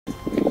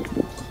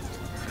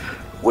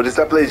What is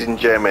up, ladies and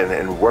gentlemen,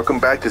 and welcome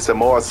back to some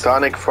more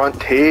Sonic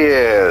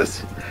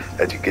Frontiers.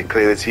 As you can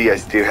clearly see, I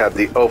still have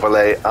the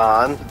overlay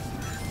on,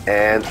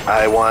 and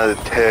I wanted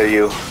to tell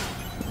you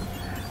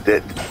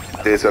that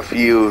there's a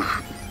few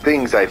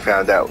things I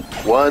found out.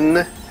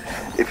 One,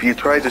 if you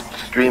try to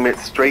stream it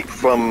straight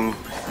from,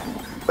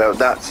 well,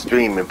 not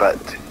streaming, but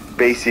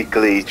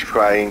basically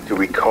trying to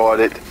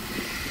record it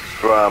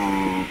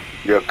from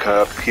your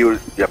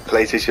computer, your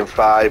PlayStation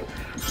 5,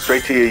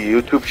 straight to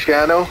your YouTube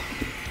channel,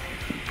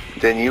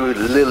 then you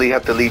literally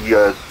have to leave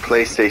your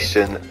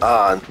PlayStation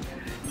on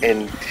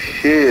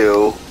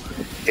until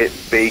it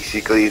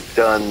basically is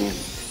done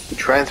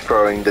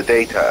transferring the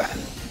data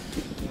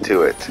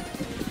to it.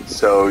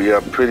 So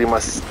you're pretty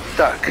much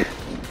stuck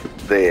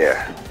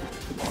there.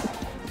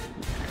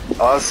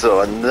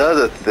 Also,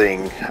 another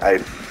thing I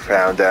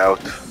found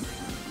out,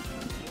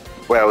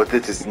 well,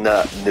 this is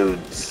not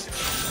news.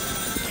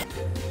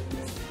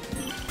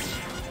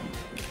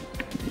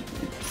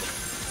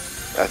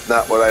 That's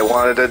not what I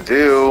wanted to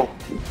do.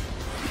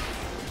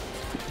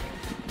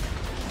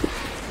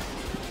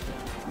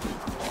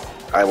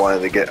 I wanted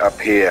to get up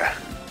here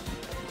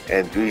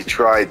and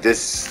retry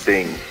this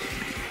thing.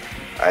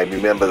 I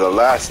remember the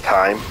last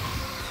time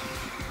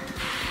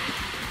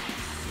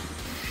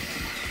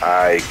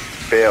I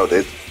failed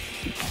it.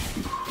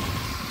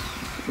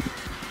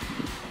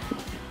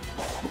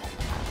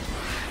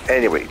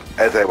 Anyway,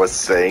 as I was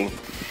saying,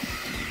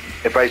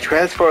 if I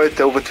transfer it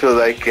over to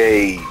like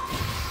a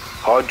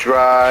hard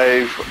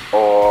drive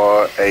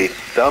or a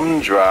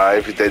thumb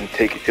drive, then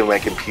take it to my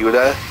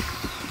computer,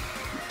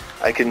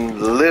 I can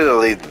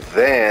literally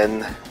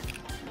then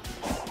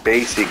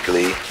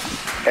basically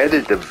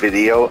edit the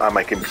video on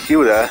my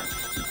computer,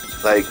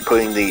 like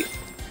putting the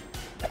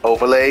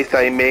overlays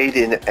I made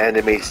in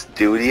Anime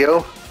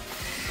Studio.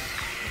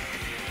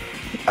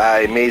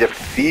 I made a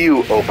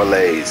few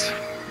overlays,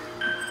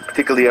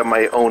 particularly on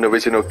my own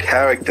original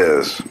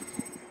characters.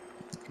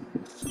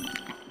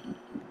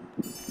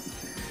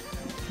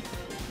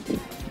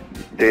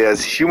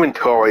 There's Human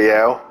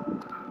Toriel,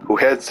 who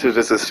heads to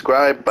the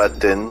subscribe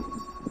button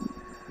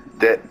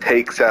that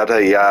takes out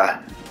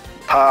a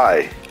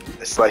pie,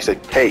 a slice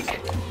of cake.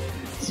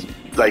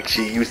 Like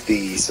she used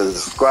the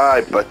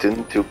subscribe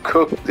button to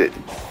cook it,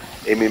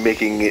 and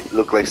making it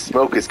look like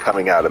smoke is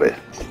coming out of it.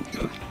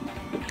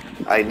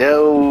 I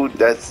know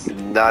that's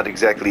not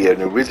exactly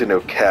an original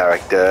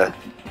character,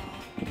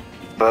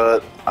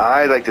 but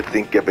I like to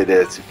think of it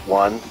as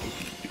one,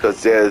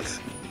 because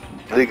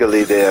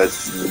legally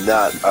there's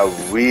not a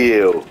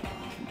real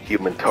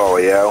Human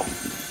Toriel.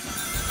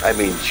 I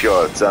mean,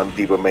 sure, some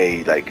people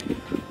may like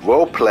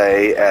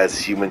roleplay as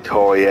Human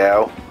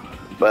Toriel,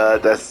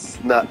 but that's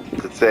not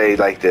to say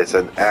like there's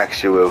an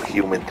actual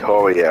Human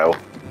Toriel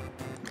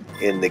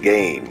in the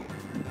game.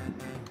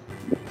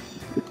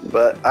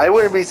 But I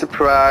wouldn't be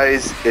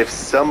surprised if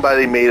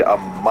somebody made a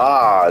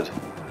mod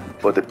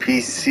for the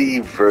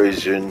PC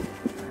version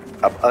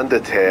of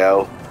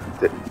Undertale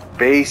that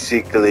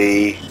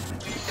basically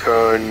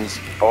turns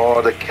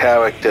all the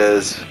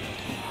characters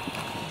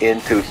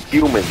into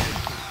human.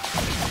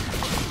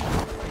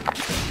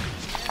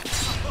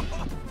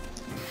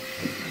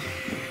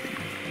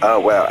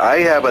 Oh well, I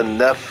have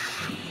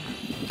enough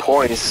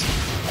points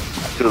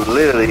to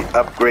literally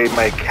upgrade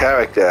my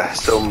character,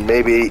 so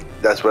maybe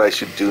that's what I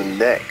should do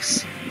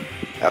next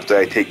after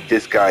I take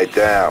this guy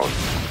down.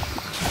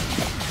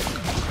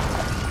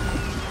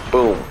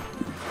 Boom.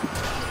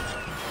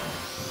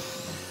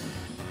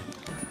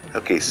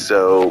 Okay,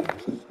 so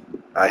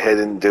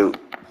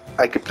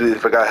I completely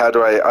forgot, how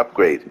do I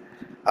upgrade?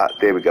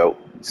 There we go.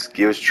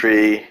 Skills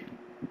tree.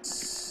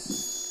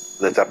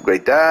 Let's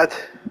upgrade that.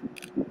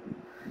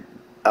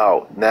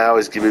 Oh, now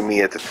it's giving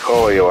me a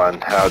tutorial on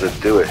how to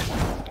do it.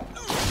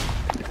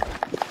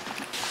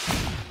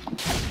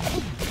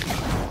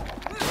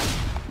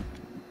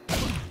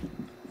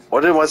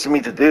 What it wants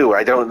me to do,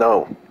 I don't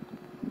know.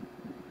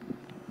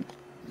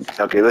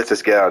 Okay, let's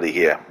just get out of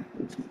here.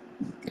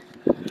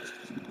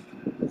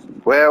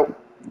 Well,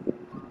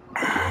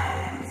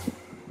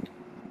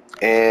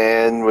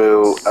 and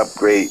we'll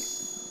upgrade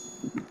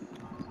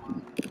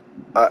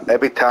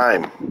every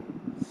time.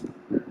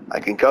 I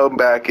can come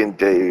back and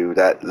do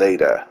that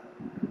later,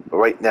 but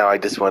right now I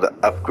just want to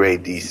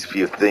upgrade these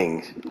few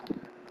things.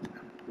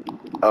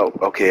 Oh,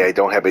 okay, I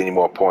don't have any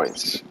more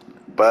points,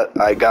 but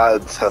I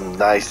got some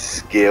nice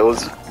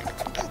skills.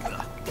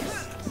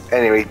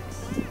 Anyway,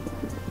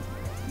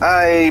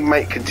 I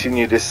might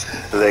continue this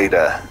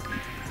later.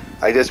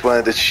 I just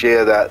wanted to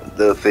share that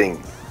little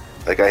thing.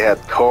 Like, I have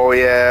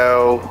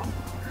Toriel,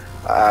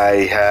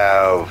 I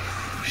have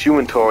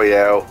Human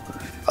Toriel,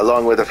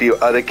 along with a few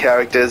other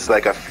characters,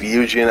 like a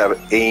fusion of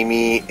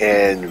Amy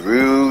and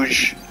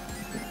Rouge.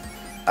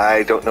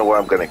 I don't know what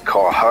I'm gonna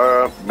call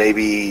her.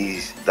 Maybe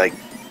like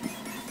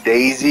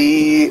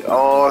Daisy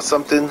or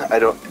something. I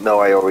don't know.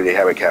 I already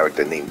have a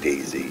character named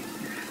Daisy.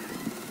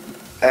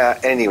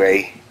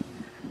 Anyway,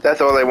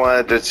 that's all I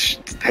wanted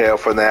to tell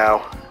for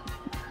now.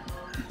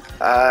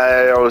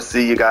 I'll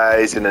see you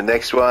guys in the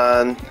next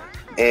one.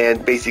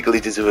 And basically,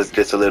 this was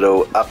just a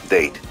little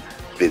update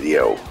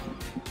video.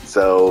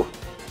 So,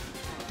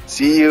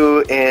 see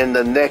you in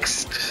the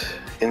next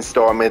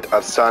installment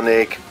of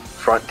Sonic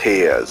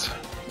Frontiers.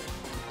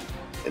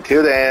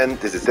 Until then,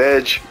 this is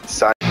Edge,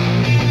 signing